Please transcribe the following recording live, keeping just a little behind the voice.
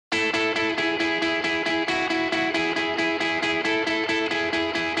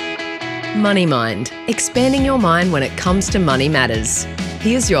Money Mind, expanding your mind when it comes to money matters.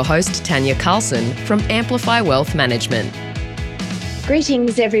 Here's your host, Tanya Carlson from Amplify Wealth Management.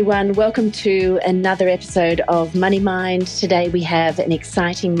 Greetings, everyone. Welcome to another episode of Money Mind. Today we have an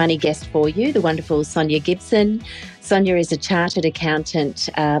exciting money guest for you, the wonderful Sonia Gibson. Sonia is a chartered accountant,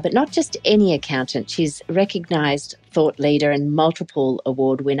 but not just any accountant. She's a recognised thought leader and multiple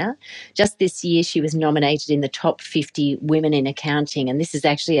award winner. Just this year, she was nominated in the top 50 women in accounting, and this is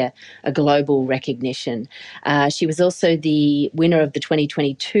actually a global recognition. She was also the winner of the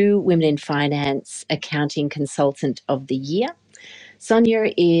 2022 Women in Finance Accounting Consultant of the Year.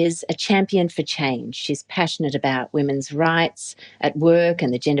 Sonia is a champion for change. She's passionate about women's rights at work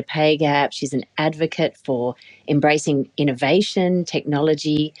and the gender pay gap. She's an advocate for embracing innovation,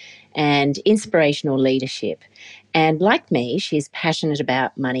 technology, and inspirational leadership. And like me, she's passionate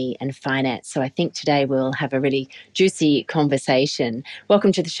about money and finance. So I think today we'll have a really juicy conversation.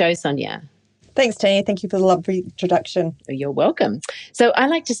 Welcome to the show, Sonia. Thanks, Tanya. Thank you for the lovely introduction. You're welcome. So I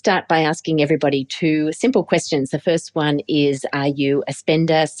like to start by asking everybody two simple questions. The first one is, are you a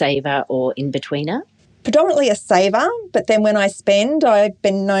spender, saver, or in-betweener? Predominantly a saver, but then when I spend, I've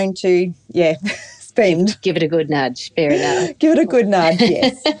been known to, spend. Give it a good nudge. Fair enough. Give it a good nudge,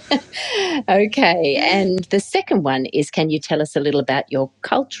 yes. Okay. And the second one is, can you tell us a little about your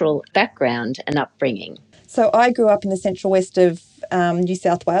cultural background and upbringing? So I grew up in the central west of New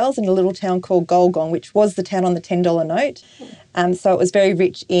South Wales in a little town called Golgong, which was the town on the $10 note. So it was very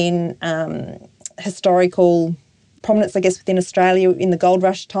rich in historical prominence, I guess, within Australia in the gold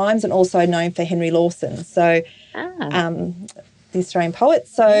rush times, and also known for Henry Lawson, so the Australian poet.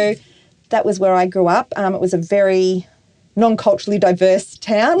 So that was where I grew up. It was a very non-culturally diverse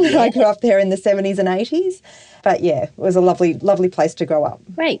town. I grew up there in the 70s and 80s. But, yeah, it was a lovely, lovely place to grow up.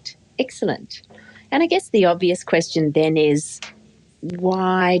 Great. Excellent. And I guess the obvious question then is,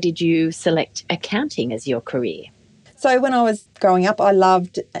 why did you select accounting as your career? So when I was growing up, I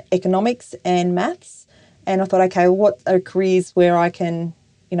loved economics and maths. And I thought, okay, well, what are careers where I can,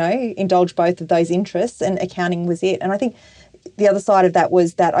 indulge both of those interests? And accounting was it. And I think the other side of that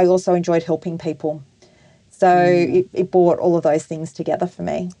was that I also enjoyed helping people. So it brought all of those things together for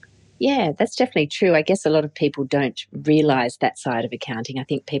me. Yeah, that's definitely true. I guess a lot of people don't realise that side of accounting. I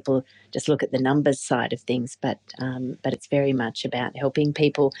think people just look at the numbers side of things, but it's very much about helping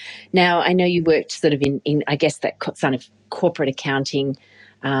people. Now, I know you worked sort of in I guess, that kind of corporate accounting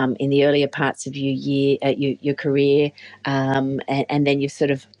in the earlier parts of your career, and then you've sort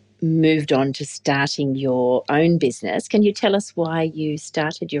of moved on to starting your own business. Can you tell us why you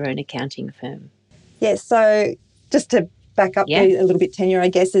started your own accounting firm? Yeah, so just to back up a little bit, Tanya, I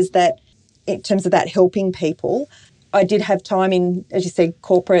guess, is that in terms of that helping people, I did have time in, as you said,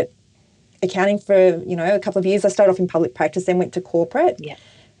 corporate accounting for, a couple of years. I started off in public practice, then went to corporate,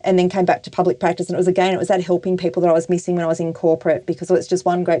 and then came back to public practice. And it was that helping people that I was missing when I was in corporate, because it's just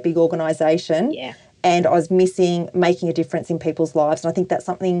one great big organisation. Yeah. And I was missing making a difference in people's lives. And I think that's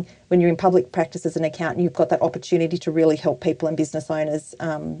something, when you're in public practice as an accountant, you've got that opportunity to really help people and business owners,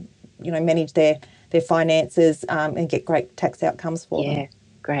 manage their finances and get great tax outcomes for them. Yeah,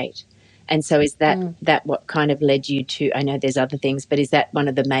 great. And so is that what kind of led you to, I know there's other things, but is that one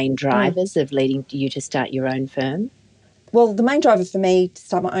of the main drivers of leading you to start your own firm? Well, the main driver for me to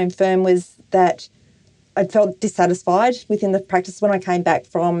start my own firm was that I felt dissatisfied within the practice. When I came back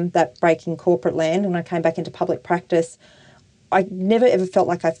from that break in corporate land and I came back into public practice, I never ever felt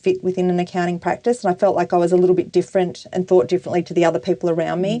like I fit within an accounting practice, and I felt like I was a little bit different and thought differently to the other people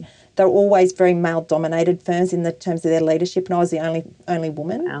around me. They were always very male-dominated firms in the terms of their leadership, and I was the only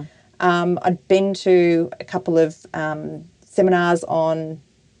woman. Wow. I'd been to a couple of seminars on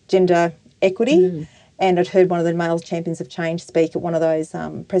gender equity, and I'd heard one of the Male Champions of Change speak at one of those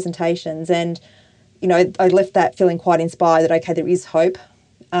presentations, and I left that feeling quite inspired that, okay, there is hope.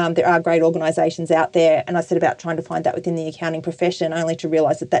 There are great organisations out there, and I set about trying to find that within the accounting profession, only to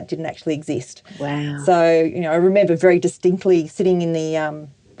realise that didn't actually exist. Wow. So, I remember very distinctly sitting in the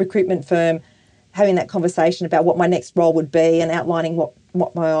recruitment firm, having that conversation about what my next role would be and outlining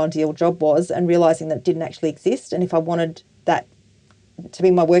what my ideal job was, and realising that it didn't actually exist. And if I wanted that to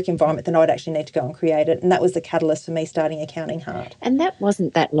be my work environment, then I would actually need to go and create it. And that was the catalyst for me starting Accounting Heart. And that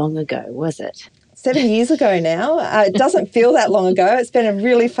wasn't that long ago, was it? 7 years ago now. It doesn't feel that long ago. It's been a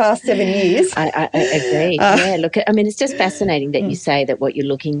really fast 7 years. I agree. Look, it's just fascinating that you say that what you're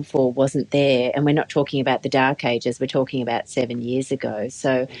looking for wasn't there, and we're not talking about the dark ages. We're talking about 7 years ago.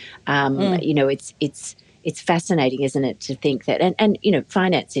 So, it's fascinating, isn't it, to think that, and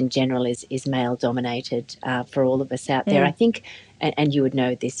finance in general is male dominated for all of us out there. I think, and you would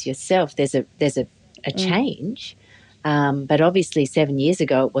know this yourself. There's a change But obviously 7 years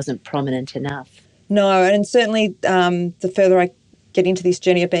ago it wasn't prominent enough. No, and certainly the further I get into this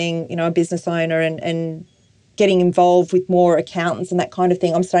journey of being, a business owner and getting involved with more accountants and that kind of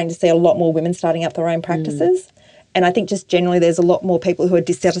thing, I'm starting to see a lot more women starting up their own practices. And I think just generally there's a lot more people who are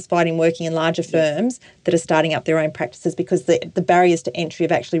dissatisfied in working in larger firms that are starting up their own practices because the barriers to entry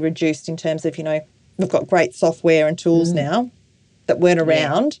have actually reduced in terms of, we've got great software and tools now that weren't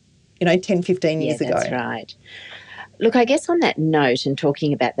around, 10, 15 years ago. That's right. Look, I guess on that note and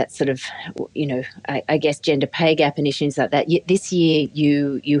talking about that sort of, I guess gender pay gap and issues like that, this year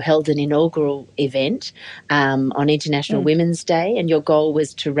you held an inaugural event on International Women's Day, and your goal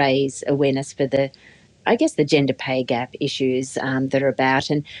was to raise awareness for the gender pay gap issues that are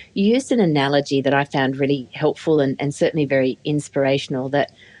about. And you used an analogy that I found really helpful and certainly very inspirational,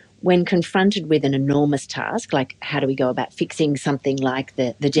 that when confronted with an enormous task, like how do we go about fixing something like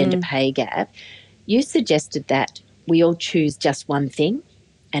the gender pay gap, you suggested that we all choose just one thing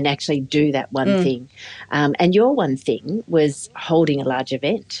and actually do that one thing. And your one thing was holding a large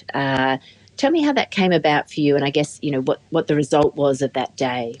event. Tell me how that came about for you, and I guess, what the result was of that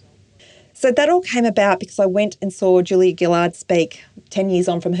day. So that all came about because I went and saw Julia Gillard speak 10 years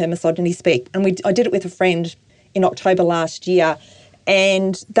on from her misogyny speak. And I did it with a friend in October last year.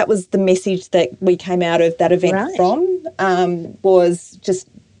 And that was the message that we came out of that event from, was just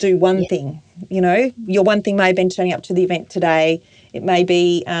do one thing. Your one thing may have been turning up to the event today. It may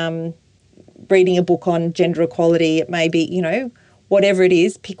be reading a book on gender equality. It may be, whatever it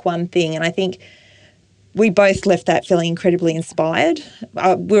is, pick one thing. And I think we both left that feeling incredibly inspired.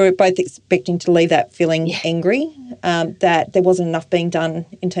 We were both expecting to leave that feeling angry, that there wasn't enough being done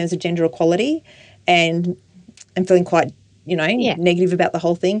in terms of gender equality, and feeling quite, negative about the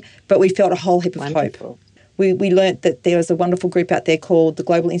whole thing. But we felt a whole heap of hope. We learnt that there was a wonderful group out there called the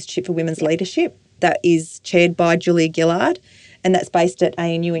Global Institute for Women's Leadership that is chaired by Julia Gillard, and that's based at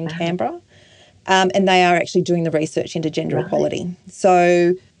ANU in Canberra. And they are actually doing the research into gender equality.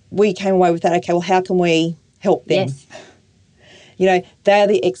 So we came away with that, okay, well, how can we help them? Yes. They are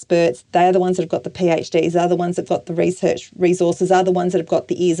the experts. They are the ones that have got the PhDs, are the ones that have got the research resources, are the ones that have got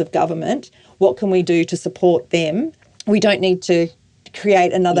the ears of government. What can we do to support them? We don't need to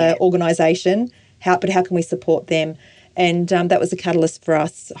create another organisation, but how can we support them? And that was a catalyst for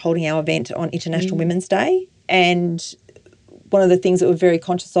us holding our event on International Women's Day. And one of the things that we're very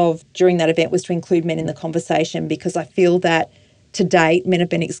conscious of during that event was to include men in the conversation, because I feel that to date men have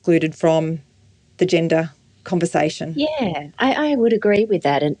been excluded from the gender conversation. Yeah, I would agree with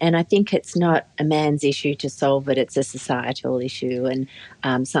that. And I think it's not a man's issue to solve it. It's a societal issue,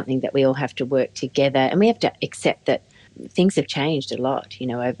 and something that we all have to work together. And we have to accept that things have changed a lot,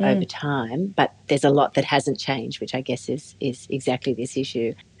 over time, but there's a lot that hasn't changed, which I guess is exactly this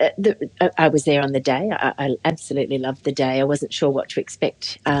issue. I was there on the day. I absolutely loved the day. I wasn't sure what to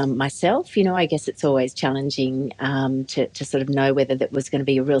expect myself. I guess it's always challenging to sort of know whether that was going to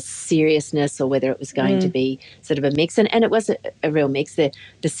be a real seriousness or whether it was going to be sort of a mix. And it was a real mix. The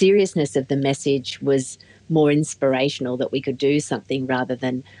seriousness of the message was more inspirational, that we could do something rather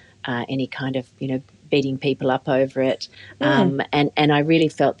than any kind of, beating people up over it. And I really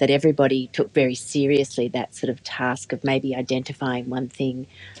felt that everybody took very seriously that sort of task of maybe identifying one thing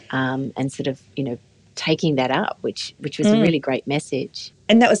and sort of, taking that up, which was a really great message.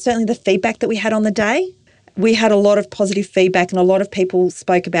 And that was certainly the feedback that we had on the day. We had a lot of positive feedback, and a lot of people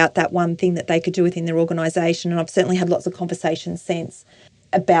spoke about that one thing that they could do within their organisation. And I've certainly had lots of conversations since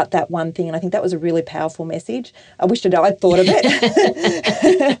about that one thing, and I think that was a really powerful message. I wished I'd thought of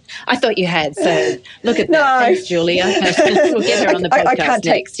it. I thought you had, so look at that. Thanks, Julia. We'll get her on the podcast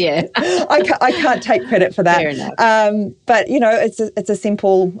next. I can't take credit for that. Fair enough. But, it's a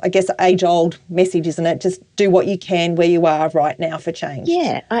simple, I guess, age-old message, isn't it? Just do what you can where you are right now for change.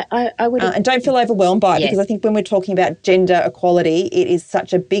 Yeah, I would. And don't feel overwhelmed by it, because I think when we're talking about gender equality, it is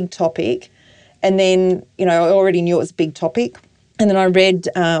such a big topic. And then, I already knew it was a big topic. And then I read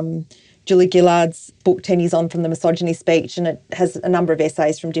Julia Gillard's book, 10 Years On from the Misogyny Speech, and it has a number of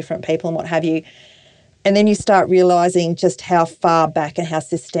essays from different people and what have you. And then you start realising just how far back and how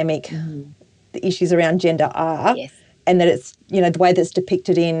systemic the issues around gender are, and that it's, the way that's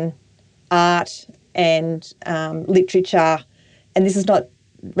depicted in art and literature. And this is not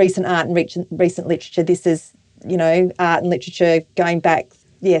recent art and recent literature. This is, art and literature going back,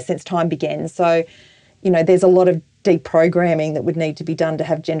 since time began. So, there's a lot of deprogramming that would need to be done to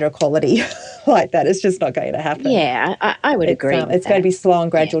have gender equality like that. It's just not going to happen. Yeah, I would agree with it's that. going to be slow and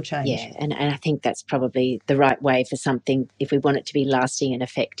gradual change. Yeah, and I think that's probably the right way for something. If we want it to be lasting and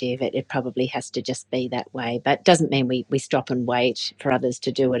effective, it probably has to just be that way. But it doesn't mean we stop and wait for others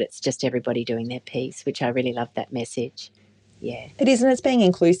to do it. It's just everybody doing their piece, which I really love that message. Yeah. It is, and it's being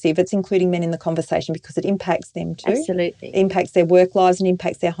inclusive. It's including men in the conversation because it impacts them too. Absolutely. It impacts their work lives and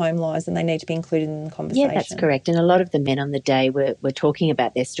impacts their home lives, and they need to be included in the conversation. Yeah, that's correct. And a lot of the men on the day were talking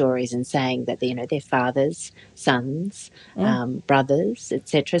about their stories and saying that, their fathers, sons, brothers,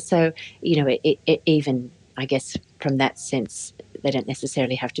 etc. So, it even, I guess, from that sense, they don't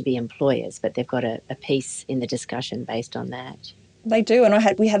necessarily have to be employers, but they've got a piece in the discussion based on that. They do,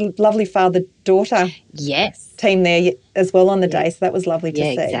 and we had a lovely father-daughter team there as well on the day, so that was lovely to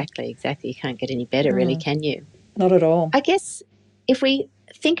see. Yeah, exactly. You can't get any better, really, can you? Not at all. I guess if we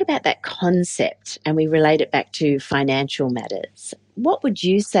think about that concept and we relate it back to financial matters, what would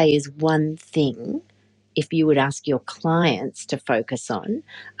you say is one thing, if you would ask your clients to focus on,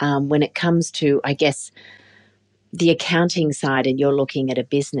 when it comes to, I guess, the accounting side and you're looking at a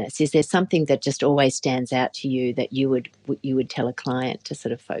business? Is there something that just always stands out to you that you would tell a client to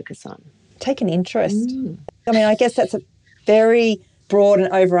sort of focus on? Take an interest. I mean, I guess that's a very broad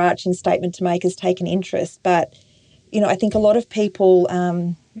and overarching statement to make, is take an interest. But, I think a lot of people,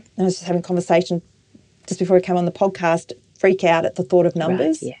 I was just having a conversation just before we came on the podcast, freak out at the thought of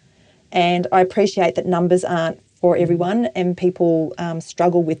numbers. Right, yeah. And I appreciate that numbers aren't for everyone and people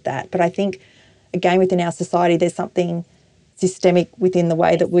struggle with that. But I think, again, within our society, there's something systemic within the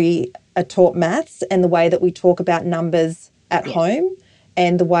way that we are taught maths and the way that we talk about numbers at home,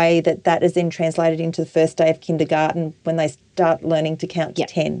 and the way that is then translated into the first day of kindergarten when they start learning to count to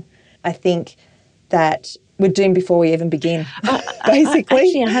 10. I think that we're doomed before we even begin,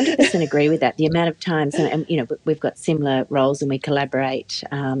 basically. I actually 100% agree with that. The amount of times, and we've got similar roles and we collaborate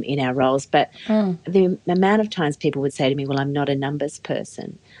in our roles, but the amount of times people would say to me, well, I'm not a numbers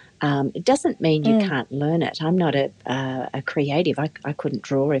person. It doesn't mean you can't learn it. I'm not a creative. I couldn't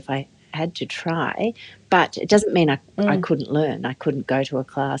draw if I had to try, but it doesn't mean I couldn't learn. I couldn't go to a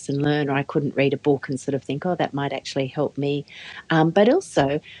class and learn, or I couldn't read a book and sort of think, oh, that might actually help me. But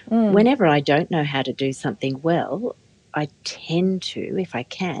also, whenever I don't know how to do something well, I tend to, if I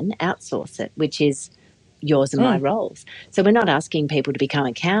can, outsource it, which is yours and my roles. So we're not asking people to become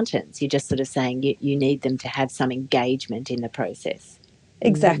accountants. You're just sort of saying you need them to have some engagement in the process.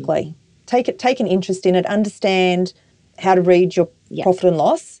 Exactly. Take an interest in it, understand how to read your profit and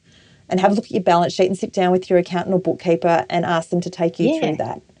loss, and have a look at your balance sheet and sit down with your accountant or bookkeeper and ask them to take you through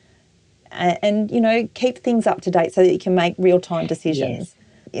that. And keep things up to date so that you can make real-time decisions.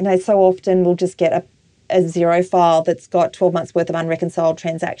 So often we'll just get a zero file that's got 12 months worth of unreconciled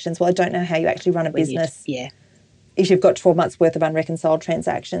transactions. Well, I don't know how you actually run a business if you've got 12 months worth of unreconciled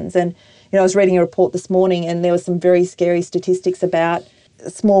transactions. And, I was reading a report this morning and there was some very scary statistics about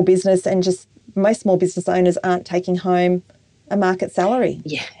small business, and just most small business owners aren't taking home a market salary.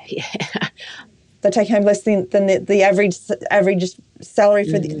 Yeah. They take home less than the average salary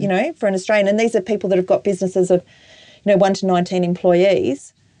for for an Australian. And these are people that have got businesses of 1 to 19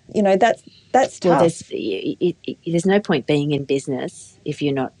 employees. That's tough. Well, there's no point being in business if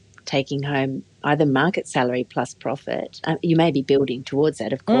you're not taking home either market salary plus profit. You may be building towards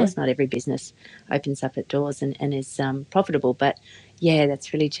that, of course. Not every business opens up at doors and is profitable, but yeah,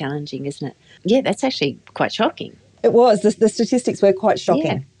 that's really challenging, isn't it? Yeah, that's actually quite shocking. It was. The statistics were quite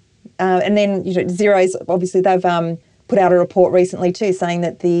shocking. And then, Xero's, obviously, they've put out a report recently too saying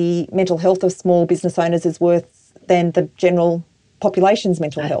that the mental health of small business owners is worse than the general population's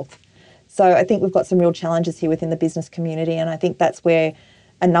mental health. So I think we've got some real challenges here within the business community, and I think that's where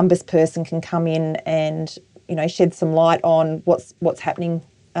a numbers person can come in and, shed some light on what's happening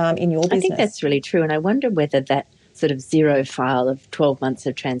in your business. I think that's really true, and I wonder whether that sort of zero file of 12 months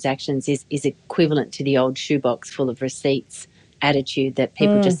of transactions is equivalent to the old shoebox full of receipts attitude that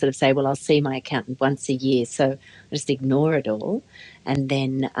people just sort of say, well, I'll see my accountant once a year, so I just ignore it all, and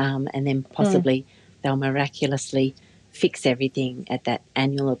then possibly they'll miraculously fix everything at that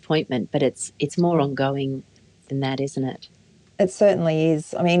annual appointment. But it's more ongoing than that, isn't it? It certainly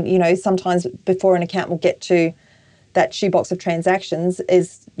is. I mean, sometimes before an account will get to that shoebox of transactions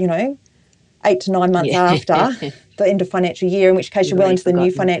is, 8 to 9 months after the end of financial year, in which case you're well into the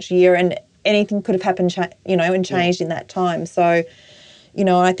new financial year, and anything could have happened, and changed in that time. So,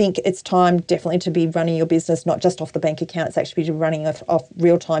 I think it's time definitely to be running your business not just off the bank account, it's actually to be running off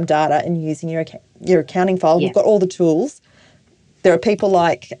real-time data and using your accounting file. We've got all the tools. There are people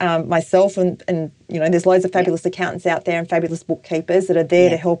like myself and there's loads of fabulous accountants out there and fabulous bookkeepers that are there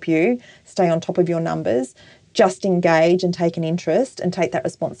to help you stay on top of your numbers. just engage and take an interest and take that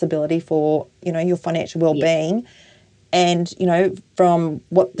responsibility for, your financial well-being. And, from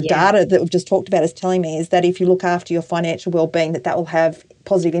what the data that we've just talked about is telling me is that if you look after your financial well-being, that will have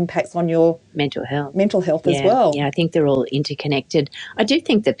positive impacts on your mental health as well. Yeah, I think they're all interconnected. I do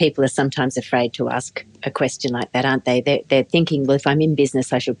think that people are sometimes afraid to ask a question like that, aren't they? They're thinking, well, if I'm in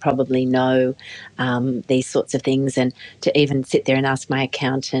business, I should probably know these sorts of things. And to even sit there and ask my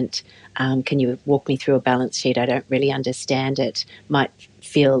accountant, can you walk me through a balance sheet? I don't really understand it. Might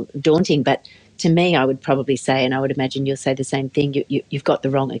feel daunting, but to me, I would probably say, and I would imagine you'll say the same thing, you've got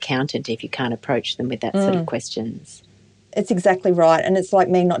the wrong accountant if you can't approach them with that sort of questions. It's exactly right. And it's like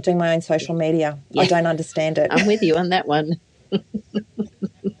me not doing my own social media. I don't understand it. I'm with you on that one.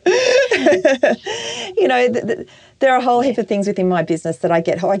 There are a whole heap of things within my business that I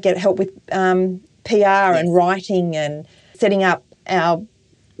get help with PR and writing and setting up our,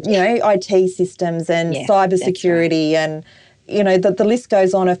 IT systems and cybersecurity and, the list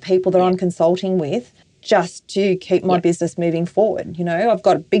goes on of people that I'm consulting with just to keep my business moving forward. I've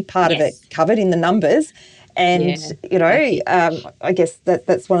got a big part of it covered in the numbers. And, I guess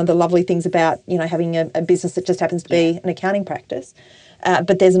that's one of the lovely things about, having a business that just happens to be an accounting practice.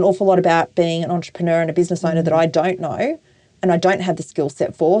 But there's an awful lot about being an entrepreneur and a business owner that I don't know and I don't have the skill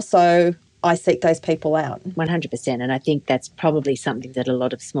set for. So I seek those people out. 100%. And I think that's probably something that a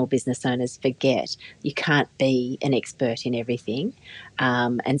lot of small business owners forget. You can't be an expert in everything.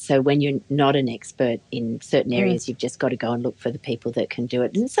 And so when you're not an expert in certain areas, you've just got to go and look for the people that can do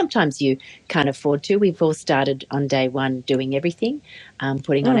it. And sometimes you can't afford to. We've all started on day one doing everything,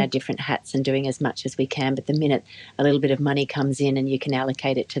 putting on our different hats and doing as much as we can. But the minute a little bit of money comes in and you can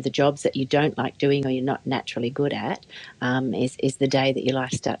allocate it to the jobs that you don't like doing or you're not naturally good at, is the day that your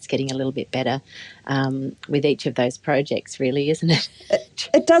life starts getting a little bit better with each of those projects, really, isn't it?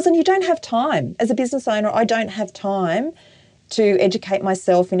 It does, and you don't have time. As a business owner, I don't have time to educate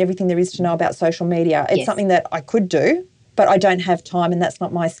myself in everything there is to know about social media. It's something that I could do, but I don't have time and that's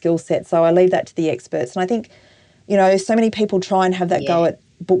not my skill set. So I leave that to the experts. And I think, so many people try and have that go at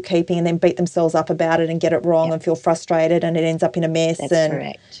bookkeeping and then beat themselves up about it and get it wrong and feel frustrated and it ends up in a mess. That's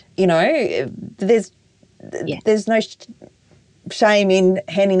correct. There's no shame in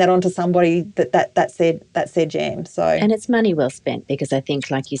handing that on to somebody that's their jam. So, and it's money well spent because I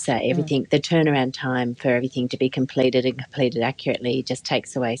think, like you say, everything, the turnaround time for everything to be completed and completed accurately just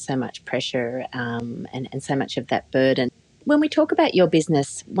takes away so much pressure and so much of that burden. When we talk about your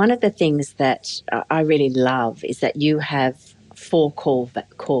business, one of the things that I really love is that you have 4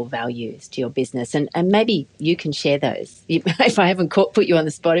 core values to your business, and maybe you can share those. If I haven't put you on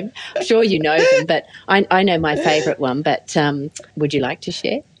the spot, I'm sure you know them, but I know my favourite one, but would you like to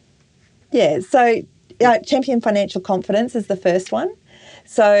share? Yeah, so champion financial confidence is the first one.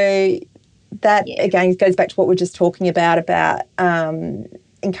 So that, again, goes back to what we're just talking about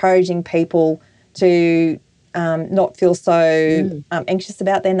encouraging people to not feel so anxious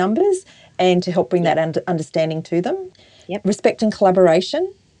about their numbers and to help bring that understanding to them. Yep. Respect and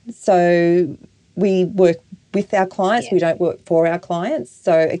collaboration. So we work with our clients. We don't work for our clients.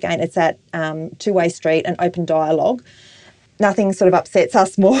 So, again, it's that two-way street and open dialogue. Nothing sort of upsets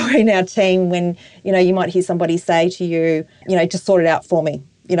us more in our team when, you might hear somebody say to you, just sort it out for me,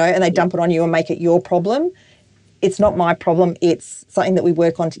 and they dump it on you and make it your problem. It's not my problem. It's something that we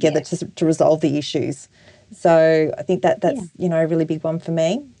work on together to resolve the issues. So I think that's, a really big one for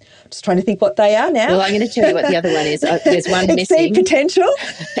me. Just trying to think what they are now. Well, I'm going to tell you what the other one is. There's one missing. Exceed potential.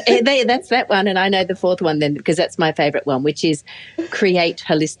 That's that one, and I know the fourth one then because that's my favourite one, which is create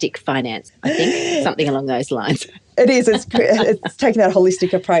holistic finance. I think something along those lines. It is. It's taking that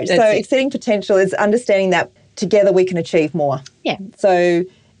holistic approach. Exceeding potential is understanding that together we can achieve more. Yeah. So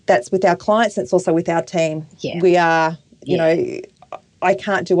that's with our clients. It's also with our team. Yeah. We are, I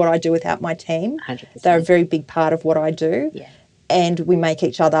can't do what I do without my team. 100%. They're a very big part of what I do. Yeah. And we make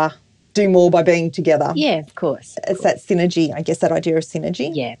each other do more by being together. Yeah, of course. It's that synergy, I guess, that idea of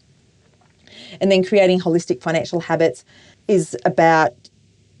synergy. Yeah. And then creating holistic financial habits is about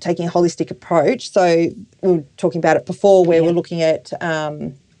taking a holistic approach. So we were talking about it before where we're looking at,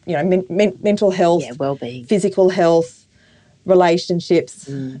 mental health, well-being, physical health, relationships,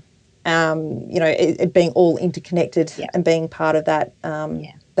 it being all interconnected and being part of that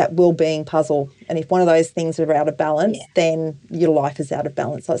that well-being puzzle. And if one of those things are out of balance, then your life is out of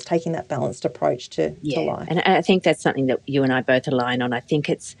balance. So it's taking that balanced approach to life. And I think that's something that you and I both align on. I think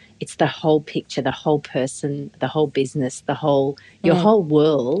it's the whole picture, the whole person, the whole business, your whole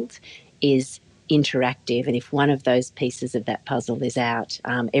world is interactive. And if one of those pieces of that puzzle is out,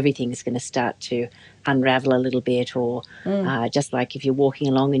 everything's going to start to unravel a little bit, or just like if you're walking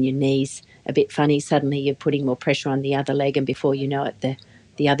along and your knees a bit funny, suddenly you're putting more pressure on the other leg, and before you know it,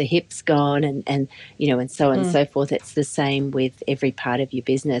 the other hip's gone, and and so on and so forth. It's the same with every part of your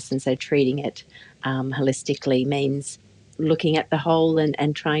business, and so treating it holistically means looking at the whole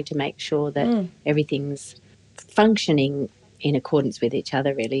and trying to make sure that everything's functioning in accordance with each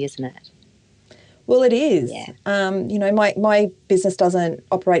other, really, isn't it? Well, it is. Yeah. My business doesn't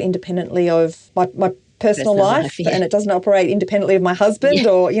operate independently of my personal life, yeah. and it doesn't operate independently of my husband,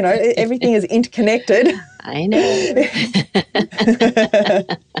 or, everything is interconnected. I know.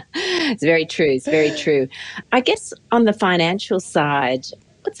 It's very true. It's very true. I guess on the financial side,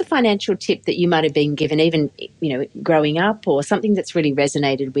 what's a financial tip that you might have been given, even, growing up, or something that's really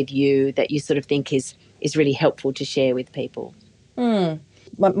resonated with you that you sort of think is really helpful to share with people?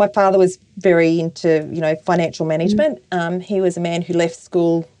 My father was very into, financial management. He was a man who left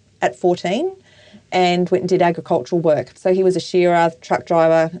school at 14 and went and did agricultural work. So he was a shearer, truck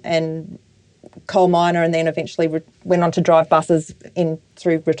driver and coal miner, and then eventually went on to drive buses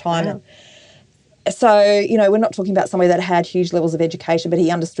through retirement. Wow. So, we're not talking about somebody that had huge levels of education, but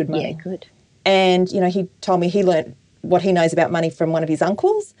he understood money. Yeah, good. And, he told me he learnt what he knows about money from one of his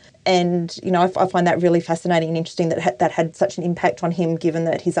uncles. And, I find that really fascinating and interesting that had such an impact on him, given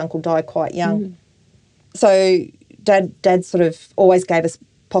that his uncle died quite young. So Dad sort of always gave us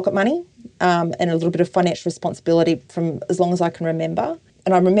pocket money and a little bit of financial responsibility from as long as I can remember.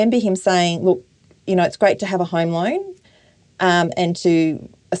 And I remember him saying, look, it's great to have a home loan and to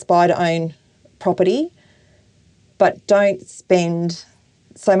aspire to own property, but don't spend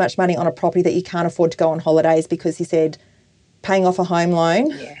so much money on a property that you can't afford to go on holidays, because he said paying off a home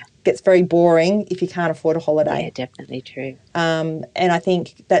loan gets very boring if you can't afford a holiday. Yeah, definitely true. And I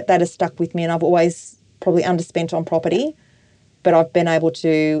think that has stuck with me, and I've always probably underspent on property, but I've been able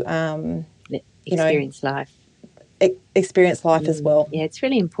to, experience life. Experience life as well. Yeah, it's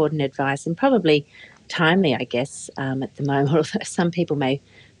really important advice, and probably timely, I guess, at the moment, although some people may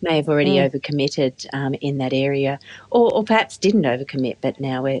have already overcommitted in that area, or perhaps didn't overcommit, but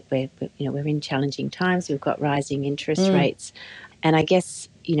now we're in challenging times. We've got rising interest rates, and I guess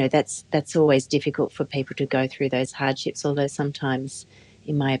that's always difficult for people to go through those hardships. Although sometimes,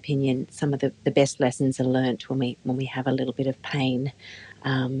 in my opinion, some of the best lessons are learnt when we have a little bit of pain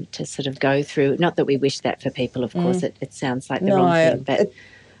to sort of go through. Not that we wish that for people, of course. It sounds like the wrong thing, but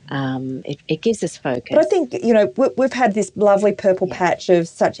it gives us focus. But I think, we've had this lovely purple patch of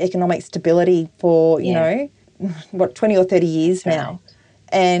such economic stability for, 20 or 30 years now.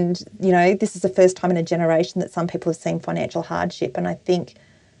 And, this is the first time in a generation that some people have seen financial hardship. And I think,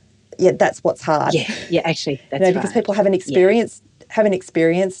 that's what's hard. Yeah, actually, that's right. Because people haven't experienced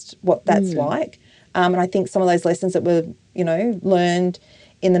what that's like. And I think some of those lessons that were, learned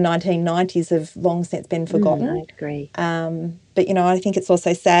in the 1990s have long since been forgotten. I agree. But, I think it's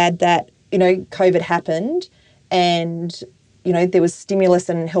also sad that, COVID happened and, there was stimulus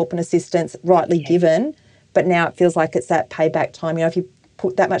and help and assistance rightly given, but now it feels like it's that payback time. If you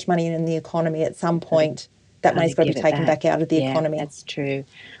put that much money in the economy, at some point that money's got to be taken back out of the economy. That's true.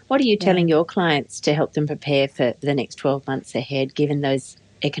 What are you telling your clients to help them prepare for the next 12 months ahead, given those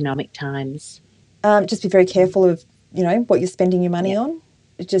economic times? Just be very careful of, what you're spending your money on.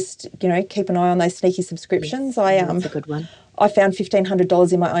 Just, keep an eye on those sneaky subscriptions. That's a good one. I found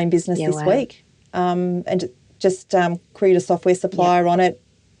 $1,500 in my own business this week, and just queried a software supplier on it,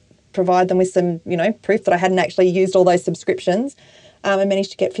 provide them with some, proof that I hadn't actually used all those subscriptions, and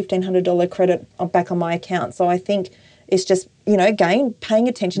managed to get $1,500 credit back on my account. So I think it's just, again, paying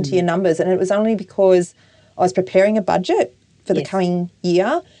attention to your numbers. And it was only because I was preparing a budget for the coming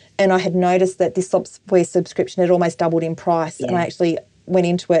year, and I had noticed that this software subscription had almost doubled in price, and I actually went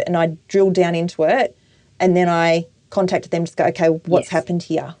into it and I drilled down into it, and then I contacted them to go, okay, what's happened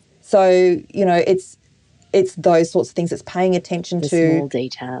here? So, it's those sorts of things. It's paying attention to the small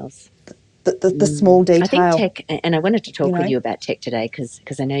details. The small detail. I think tech, and I wanted to talk with you about tech today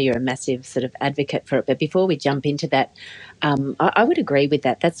because I know you're a massive sort of advocate for it. But before we jump into that, I would agree with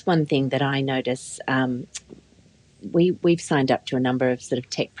that. That's one thing that I notice. We've signed up to a number of sort of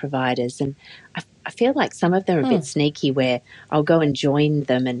tech providers, and I feel like some of them are a bit sneaky, where I'll go and join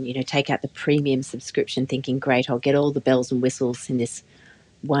them and, take out the premium subscription thinking, great, I'll get all the bells and whistles in this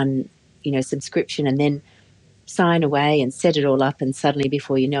one, subscription, and then sign away and set it all up, and suddenly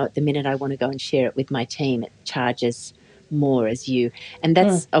before you know it, the minute I want to go and share it with my team, it charges more as you. And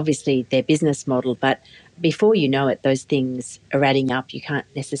that's obviously their business model, but before you know it, those things are adding up. You can't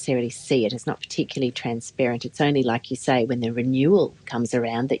necessarily see it. It's not particularly transparent. It's only, like you say, when the renewal comes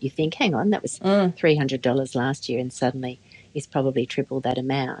around that you think, hang on, that was $300 last year, and suddenly is probably triple that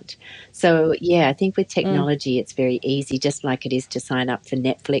amount. So, yeah, I think with technology, it's very easy, just like it is to sign up for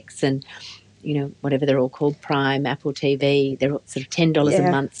Netflix and, whatever they're all called, Prime, Apple TV. They're all sort of $10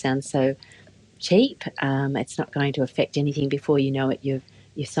 a month sounds so cheap. It's not going to affect anything before you know it. You've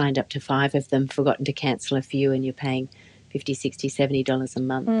signed up to 5 of them, forgotten to cancel a few, and you're paying $50, $60, $70 a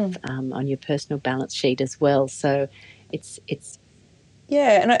month on your personal balance sheet as well. So it's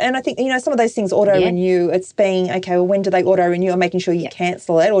yeah, and I think, some of those things auto-renew. It's being, okay, well, when do they auto-renew, or making sure you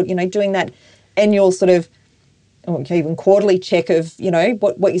cancel it, or, doing that annual sort of, or even quarterly check of,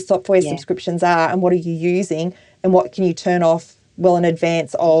 what your software subscriptions are and what are you using and what can you turn off well in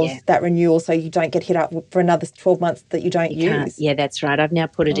advance of that renewal, so you don't get hit up for another 12 months that you don't use. Yeah, that's right. I've now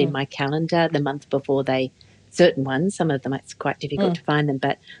put it in my calendar the month before certain ones, some of them it's quite difficult to find them,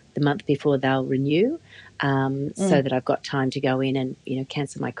 but the month before they'll renew, so that I've got time to go in and,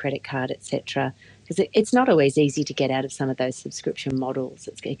 cancel my credit card, etc. Because it's not always easy to get out of some of those subscription models.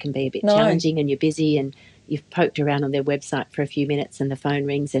 It can be a bit challenging, and you're busy and you've poked around on their website for a few minutes and the phone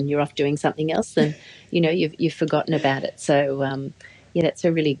rings and you're off doing something else and, you've forgotten about it. So, that's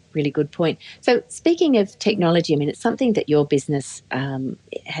a really, really good point. So speaking of technology, I mean, it's something that your business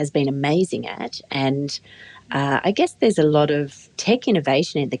has been amazing at, and I guess there's a lot of tech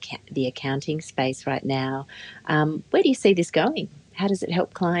innovation in the accounting space right now. Where do you see this going? How does it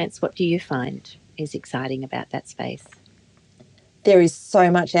help clients? What do you find is exciting about that space? There is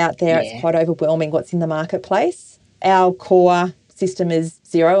so much out there. It's quite overwhelming what's in the marketplace. Our core system is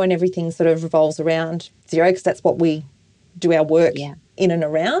Xero, and everything sort of revolves around Xero because that's what we do our work in and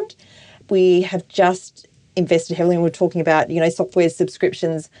around. We have just invested heavily, and we're talking about, software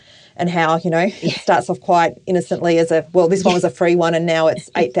subscriptions and how, it starts off quite innocently as this one was a free one and now it's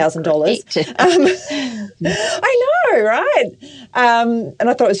 $8,000. I know, right? And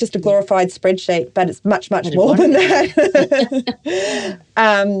I thought it was just a glorified spreadsheet, but it's much, much more than that.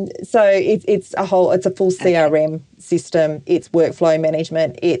 So it's a full CRM system. It's workflow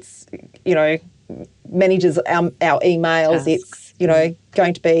management. It's, manages our emails. Tasks. It's,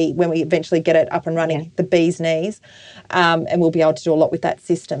 going to be, when we eventually get it up and running, the bee's knees, and we'll be able to do a lot with that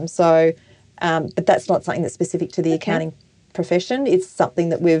system. So, but that's not something that's specific to the accounting profession. It's something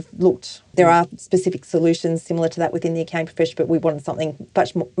that we've looked. There are specific solutions similar to that within the accounting profession, but we wanted something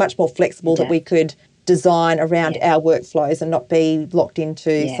much more flexible that we could design around our workflows and not be locked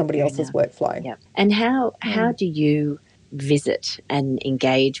into somebody else's workflow. Yeah. And how do you visit and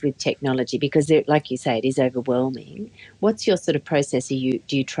engage with technology? Because like you say, it is overwhelming. What's your sort of process? Do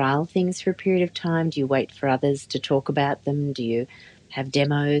you trial things for a period of time? Do you wait for others to talk about them? Do you have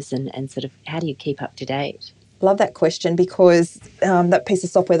demos and sort of, how do you keep up to date? Love that question, because that piece of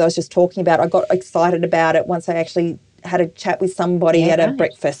software that I was just talking about, I got excited about it once I actually had a chat with somebody at a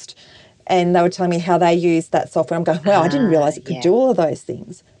breakfast, and they were telling me how they used that software. I'm going, wow, I didn't realise it could do all of those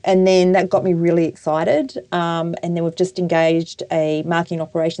things. And then that got me really excited. And then we've just engaged a marketing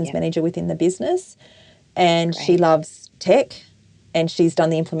operations manager within the business, and she loves tech, and she's done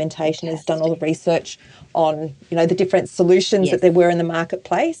the implementation, has done all the research on, the different solutions that there were in the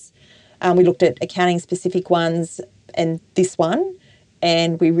marketplace. We looked at accounting specific ones and this one,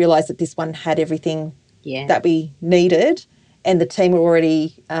 and we realised that this one had everything that we needed, and the team were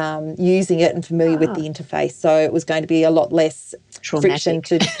already using it and familiar with the interface. So it was going to be a lot less friction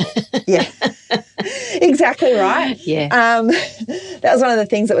to... Exactly right. Yeah. That was one of the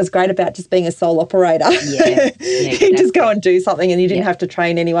things that was great about just being a sole operator. You just go and do something, and you didn't have to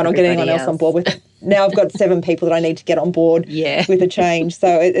train anyone or get anyone else on board with it. Now I've got 7 people that I need to get on board with a change.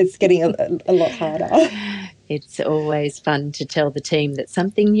 So it's getting a lot harder. It's always fun to tell the team that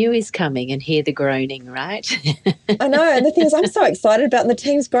something new is coming and hear the groaning, right? I know. And the thing is, I'm so excited about it, and the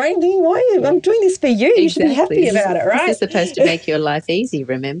team's groaning, thinking, why are you? I'm doing this for you. You should be happy about it, right? This is supposed to make your life easy,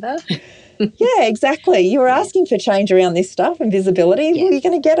 remember? Yeah, exactly. You were asking for change around this stuff and visibility. Well, you're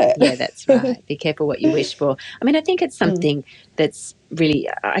going to get it. Yeah, that's right. Be careful what you wish for. I mean, I think it's something that's really,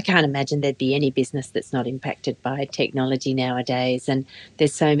 I can't imagine there'd be any business that's not impacted by technology nowadays. And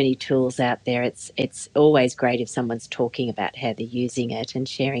there's so many tools out there. It's always great if someone's talking about how they're using it and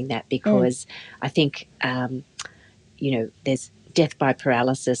sharing that, because I think, there's death by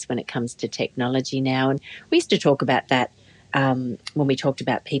paralysis when it comes to technology now. And we used to talk about that when we talked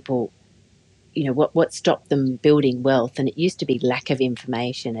about people, what stopped them building wealth, and it used to be lack of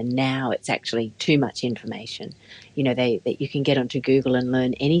information, and now it's actually too much information. That you can get onto Google and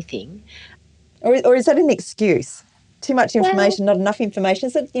learn anything. Or is that an excuse? Too much information, not enough information?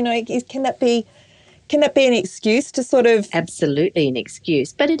 Is it, can that be an excuse to sort of... Absolutely an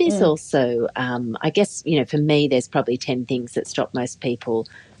excuse. But it is also, I guess, for me, there's probably 10 things that stop most people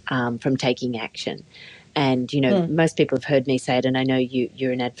from taking action. And, most people have heard me say it, and I know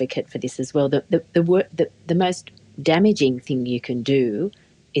you're an advocate for this as well. The most damaging thing you can do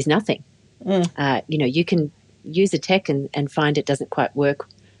is nothing. You can use a tech and find it doesn't quite work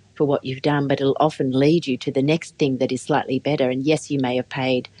for what you've done, but it'll often lead you to the next thing that is slightly better. And yes, you may have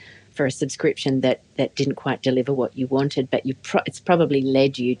paid for a subscription that didn't quite deliver what you wanted, but it's probably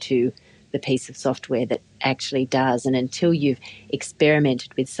led you to the piece of software that actually does. And until you've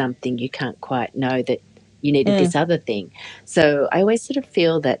experimented with something, you can't quite know that you needed this other thing. So I always sort of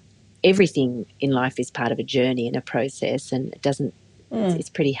feel that everything in life is part of a journey and a process, and it doesn't. It's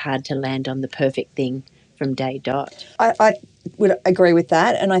pretty hard to land on the perfect thing from day dot. I would agree with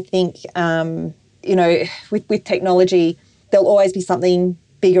that, and I think with technology, there'll always be something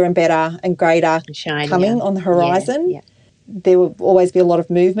bigger and better and greater coming on the horizon. Yeah. There will always be a lot of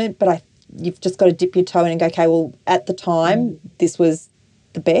movement, but you've just got to dip your toe in and go, okay, well, at the time, this was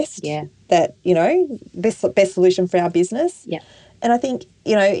the best. Yeah. That, best solution for our business. Yeah. And I think,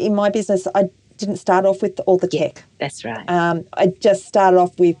 in my business, I didn't start off with all the tech. That's right. I just started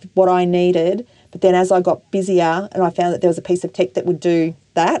off with what I needed, but then as I got busier and I found that there was a piece of tech that would do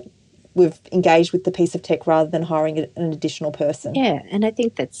that, we've engaged with the piece of tech rather than hiring an additional person. Yeah, and I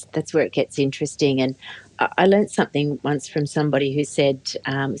think that's where it gets interesting. And I learned something once from somebody who said,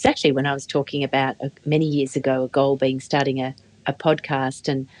 it's actually when I was talking about many years ago, a goal being starting a podcast,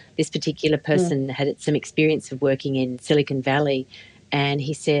 and this particular person had some experience of working in Silicon Valley, and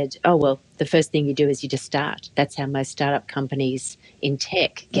he said, oh, well, the first thing you do is you just start. That's how most startup companies in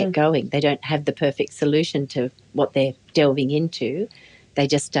tech get going. They don't have the perfect solution to what they're delving into. They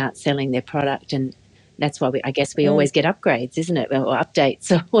just start selling their product, and that's why we always get upgrades, isn't it, or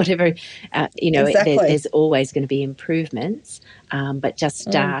updates or whatever. Exactly. There's always going to be improvements, but just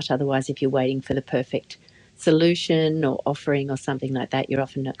start. Otherwise, if you're waiting for the perfect solution or offering or something like that, you're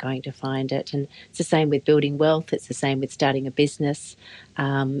often not going to find it. And it's the same with building wealth. It's the same with starting a business.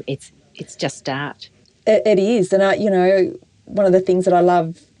 It's just start. It is, and one of the things that I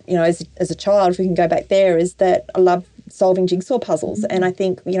love, as a child, if we can go back there, is that I love solving jigsaw puzzles. And I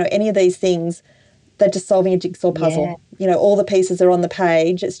think, any of these things, they're just solving a jigsaw puzzle. Yeah. All the pieces are on the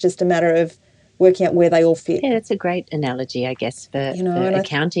page. It's just a matter of working out where they all fit. Yeah, that's a great analogy, I guess, for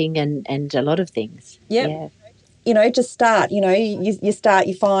accounting and a lot of things. Yep. Yeah. Just start. You start,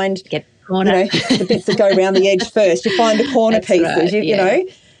 you find, get the corner. The bits that go around the edge first. You find the corner that's pieces.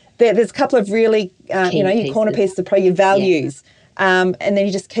 Right, There's a couple of really, your corner pieces are probably your values. And then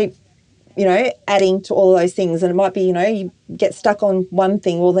you just keep, adding to all those things. And it might be, you get stuck on one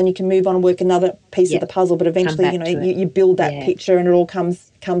thing, well, then you can move on and work another piece of the puzzle. But eventually, you build that picture and it all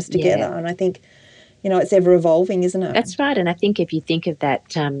comes together. And I think, it's ever evolving, isn't it? That's right. And I think if you think of that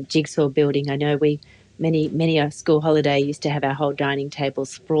jigsaw building, I know many a school holiday used to have our whole dining table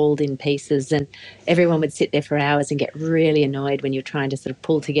sprawled in pieces, and everyone would sit there for hours and get really annoyed when you're trying to sort of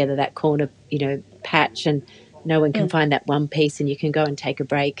pull together that corner, patch, and no one can find that one piece, and you can go and take a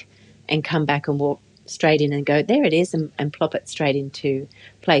break and come back and walk straight in and go, there it is, and plop it straight into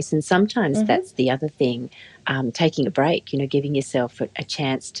place. And sometimes that's the other thing, taking a break, giving yourself a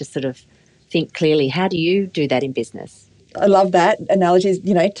chance to sort of think clearly. How do you do that in business? I love that analogy,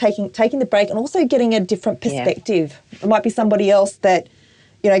 taking the break and also getting a different perspective. Yeah. It might be somebody else that,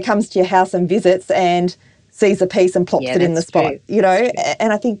 comes to your house and visits and sees a piece and plops it in the spot,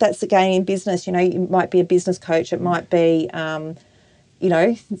 and I think that's again in business, it might be a business coach, it might be,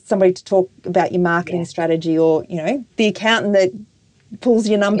 somebody to talk about your marketing strategy, or, the accountant that pulls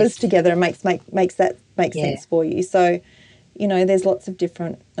your numbers together and makes sense for you. So, there's lots of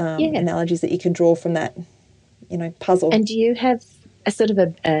different analogies that you can draw from that, puzzle. And do you have a sort of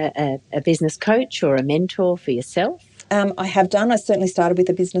a business coach or a mentor for yourself? I have done. I certainly started with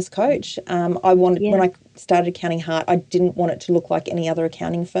a business coach. When I started Accounting Heart, I didn't want it to look like any other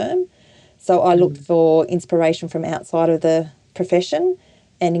accounting firm. So I looked for inspiration from outside of the profession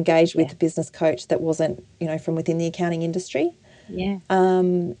and engaged with a business coach that wasn't, from within the accounting industry. Yeah.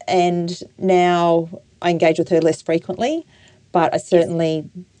 And now I engage with her less frequently, but I certainly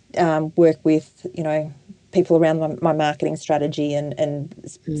work with, people around my marketing strategy and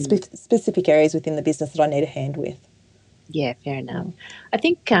specific areas within the business that I need a hand with. Yeah, fair enough. I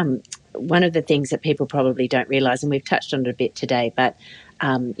think one of the things that people probably don't realise, and we've touched on it a bit today, but,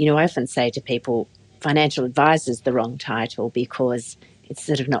 I often say to people, financial advisor is the wrong title because it's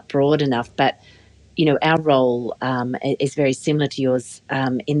sort of not broad enough. But, our role is very similar to yours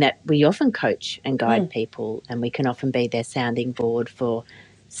in that we often coach and guide people, and we can often be their sounding board for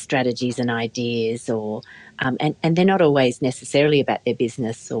strategies and ideas, or and they're not always necessarily about their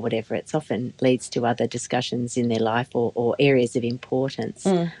business or whatever. It's often leads to other discussions in their life or areas of importance.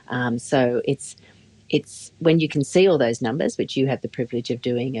 So it's when you can see all those numbers, which you have the privilege of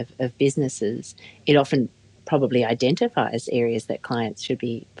doing of businesses, it often probably identifies areas that clients should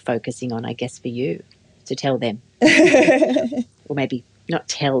be focusing on, I guess, for you to tell them. Or maybe not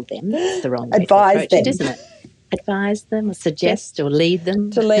tell them, it's the wrong way Advise to approach them. it, isn't it? Advise them or suggest or lead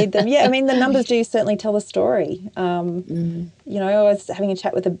them. To lead them. Yeah, I mean, the numbers do certainly tell a story. You know, I was having a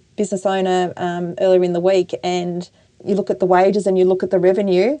chat with a business owner earlier in the week, and you look at the wages and you look at the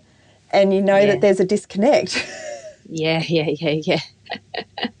revenue and you know that there's a disconnect. Yeah.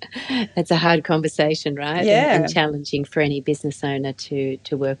 That's a hard conversation, right? Yeah. And challenging for any business owner to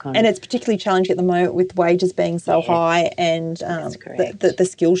work on. And it's particularly challenging at the moment with wages being so high and the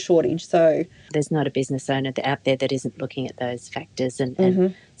skill shortage. So there's not a business owner out there that isn't looking at those factors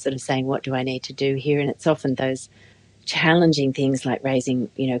and sort of saying, what do I need to do here? And it's often those challenging things like raising,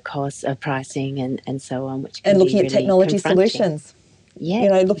 costs of pricing and so on, which can and looking be at really technology solutions.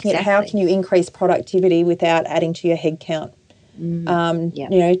 Yeah, looking at how can you increase productivity without adding to your headcount.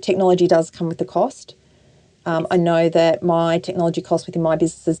 Technology does come with a cost. I know that my technology cost within my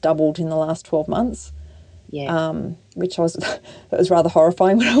business has doubled in the last 12 months, which it was rather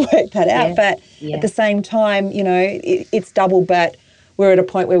horrifying when I worked that out. But at the same time, it's doubled, but we're at a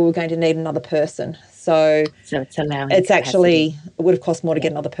point where we're going to need another person. So it's allowing it's capacity. Actually, it would have cost more to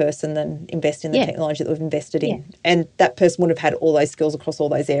get another person than invest in the technology that we've invested in. And that person would have had all those skills across all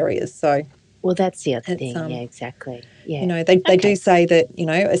those areas. So, well, that's the other thing. Yeah, exactly. Yeah. They do say that,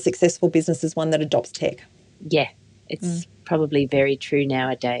 a successful business is one that adopts tech. Yeah, it's probably very true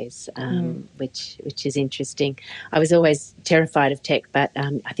nowadays, which is interesting. I was always terrified of tech, but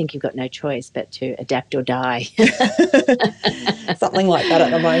I think you've got no choice but to adapt or die. Something like that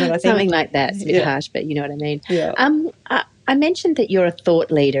at the moment, I think. Something like that. It's a bit harsh, but you know what I mean. Yeah. I mentioned that you're a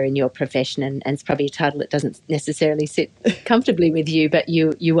thought leader in your profession, and it's probably a title that doesn't necessarily sit comfortably with you, but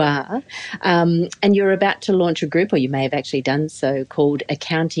you are. And you're about to launch a group, or you may have actually done so, called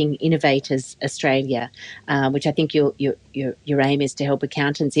Accounting Innovators Australia, which I think your aim is to help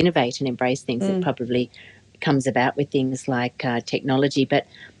accountants innovate and embrace things that probably comes about with things like technology. But,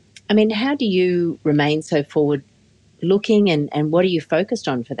 I mean, how do you remain so forward looking and what are you focused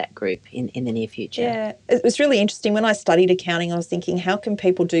on for that group in the near future? Yeah, it was really interesting. When I studied accounting, I was thinking, how can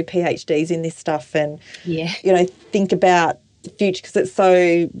people do PhDs in this stuff and, think about the future, because it's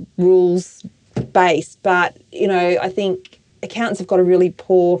so rules-based. But, I think accountants have got a really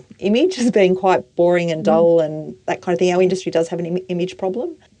poor image as being quite boring and dull and that kind of thing. Our industry does have an image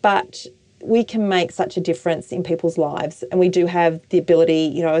problem. But we can make such a difference in people's lives, and we do have the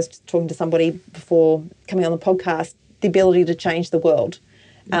ability, I was talking to somebody before coming on the podcast, the ability to change the world.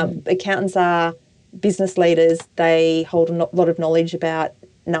 Accountants are business leaders. They hold a lot of knowledge about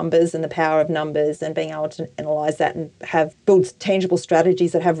numbers and the power of numbers and being able to analyse that and build tangible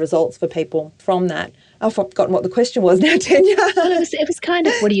strategies that have results for people from that. I've forgotten what the question was now, Tanya. Well, it was kind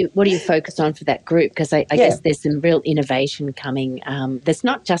of what do you focus on for that group? Because I guess there's some real innovation coming. There's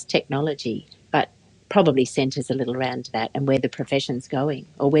not just technology, but probably centres a little around that and where the profession's going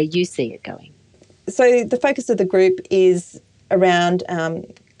or where you see it going. So the focus of the group is around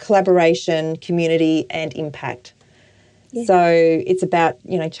collaboration, community and impact. Yeah. So it's about,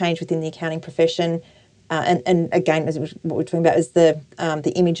 change within the accounting profession. And again, as what we're talking about is the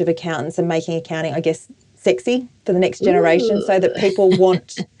image of accountants and making accounting, I guess, sexy for the next generation, so that people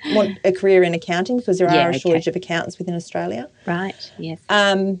want a career in accounting, because there are a shortage of accountants within Australia. Right, yes.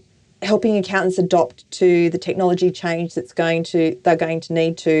 Helping accountants adopt to the technology change they're going to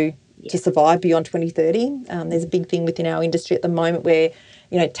need to survive beyond 2030. There's a big thing within our industry at the moment where,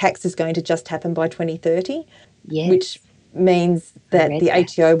 tax is going to just happen by 2030, which means that the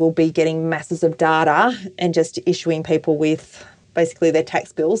ATO will be getting masses of data and just issuing people with basically their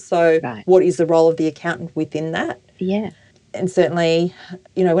tax bills. So what is the role of the accountant within that? Yeah. And certainly,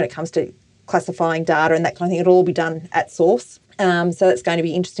 when it comes to classifying data and that kind of thing, it'll all be done at source. So it's going to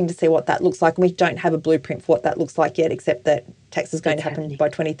be interesting to see what that looks like. And we don't have a blueprint for what that looks like yet, except that tax is going to happen by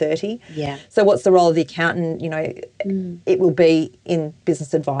 2030. Yeah. So what's the role of the accountant? It will be in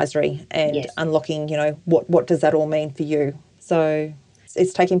business advisory and unlocking, what does that all mean for you? So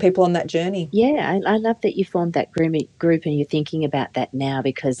it's taking people on that journey. Yeah, I love that you formed that group and you're thinking about that now,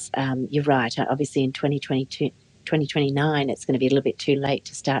 because you're right. Obviously in 2029, it's going to be a little bit too late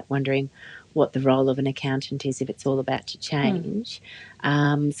to start wondering what the role of an accountant is if it's all about to change.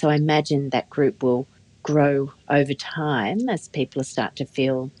 So I imagine that group will grow over time as people start to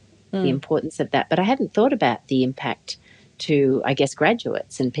feel the importance of that. But I hadn't thought about the impact to, I guess,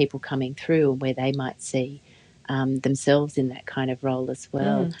 graduates and people coming through and where they might see themselves in that kind of role as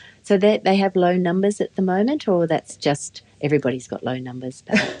well. So they have low numbers at the moment, or that's just everybody's got low numbers,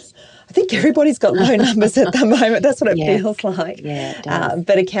 perhaps. I think everybody's got low numbers at the moment. That's what it feels like. Yeah, it does.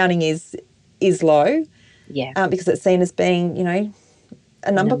 But accounting is low. Yeah. Because it's seen as being,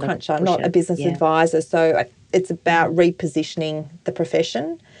 a number cruncher, not a business advisor. So it's about repositioning the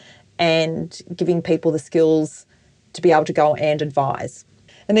profession and giving people the skills to be able to go and advise.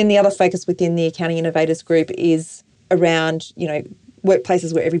 And then the other focus within the Accounting Innovators Group is around,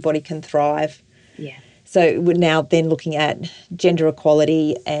 workplaces where everybody can thrive. Yeah. So we're now then looking at gender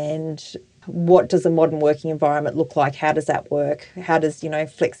equality and what does a modern working environment look like? How does that work? How does,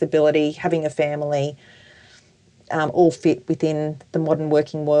 flexibility, having a family, all fit within the modern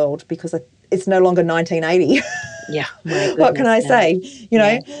working world, because it's no longer 1980. Yeah. What can I say?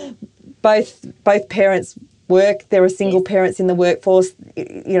 Both parents work. There are single parents in the workforce.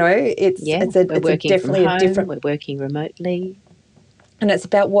 It's definitely a different. We're working remotely. And it's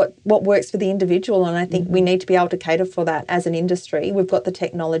about what works for the individual, and I think we need to be able to cater for that as an industry. We've got the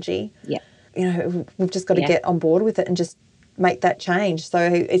technology. Yeah. We've just got to get on board with it and just make that change. So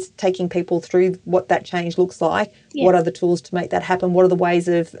it's taking people through what that change looks like. Yeah. What are the tools to make that happen? What are the ways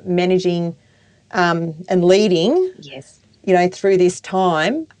of managing and leading? Yes. Through this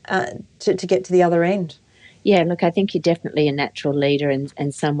time to get to the other end. Yeah, look, I think you're definitely a natural leader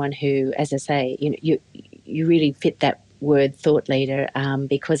and someone who, as I say, you really fit that word, thought leader,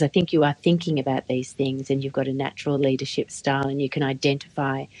 because I think you are thinking about these things and you've got a natural leadership style and you can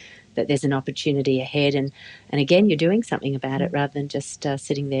identify that there's an opportunity ahead and again, you're doing something about it rather than just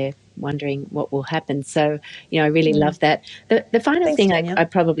sitting there wondering what will happen. So, I really love that. The final thing I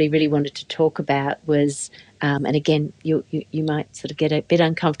probably really wanted to talk about was, and again, you might sort of get a bit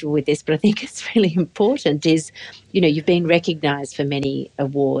uncomfortable with this, but I think it's really important, is, you've been recognised for many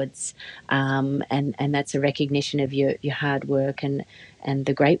awards, and that's a recognition of your hard work and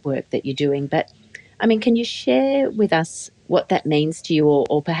the great work that you're doing. But, I mean, can you share with us what that means to you,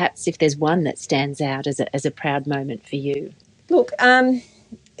 or perhaps if there's one that stands out as a proud moment for you? Look,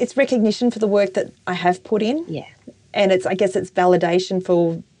 it's recognition for the work that I have put in. Yeah. And I guess it's validation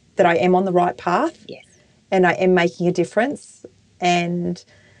for that I am on the right path. Yes. And I am making a difference. And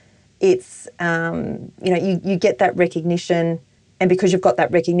it's, you get that recognition, and because you've got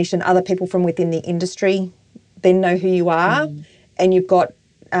that recognition, other people from within the industry then know who you are, and you've got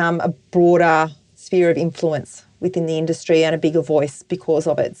a broader sphere of influence within the industry and a bigger voice because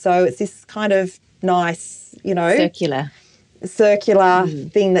of it. So it's this kind of nice, circular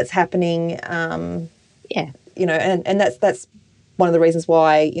thing that's happening. And that's one of the reasons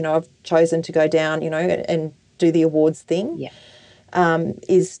why, I've chosen to go down, and do the awards thing. Yeah.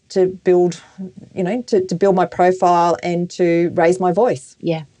 Is to build, to build my profile and to raise my voice.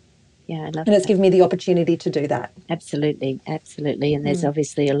 Yeah. Yeah, I love that. And it's given me the opportunity to do that. Absolutely. And there's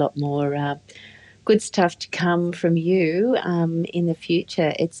obviously a lot more good stuff to come from you in the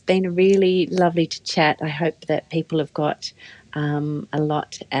future. It's been really lovely to chat. I hope that people have got a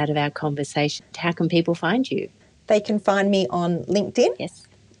lot out of our conversation. How can people find you? They can find me on LinkedIn. Yes.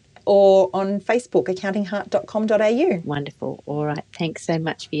 Or on Facebook, accountingheart.com.au. Wonderful. All right. Thanks so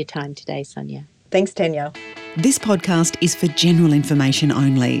much for your time today, Sonia. Thanks, Tanya. This podcast is for general information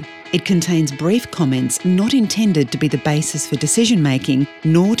only. It contains brief comments not intended to be the basis for decision-making,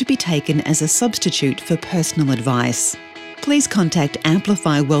 nor to be taken as a substitute for personal advice. Please contact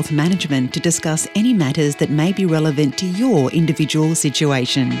Amplify Wealth Management to discuss any matters that may be relevant to your individual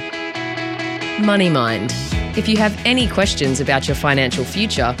situation. Money Mind. If you have any questions about your financial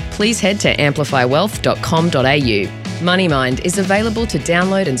future, please head to amplifywealth.com.au. Money Mind is available to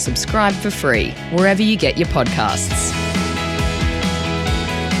download and subscribe for free wherever you get your podcasts.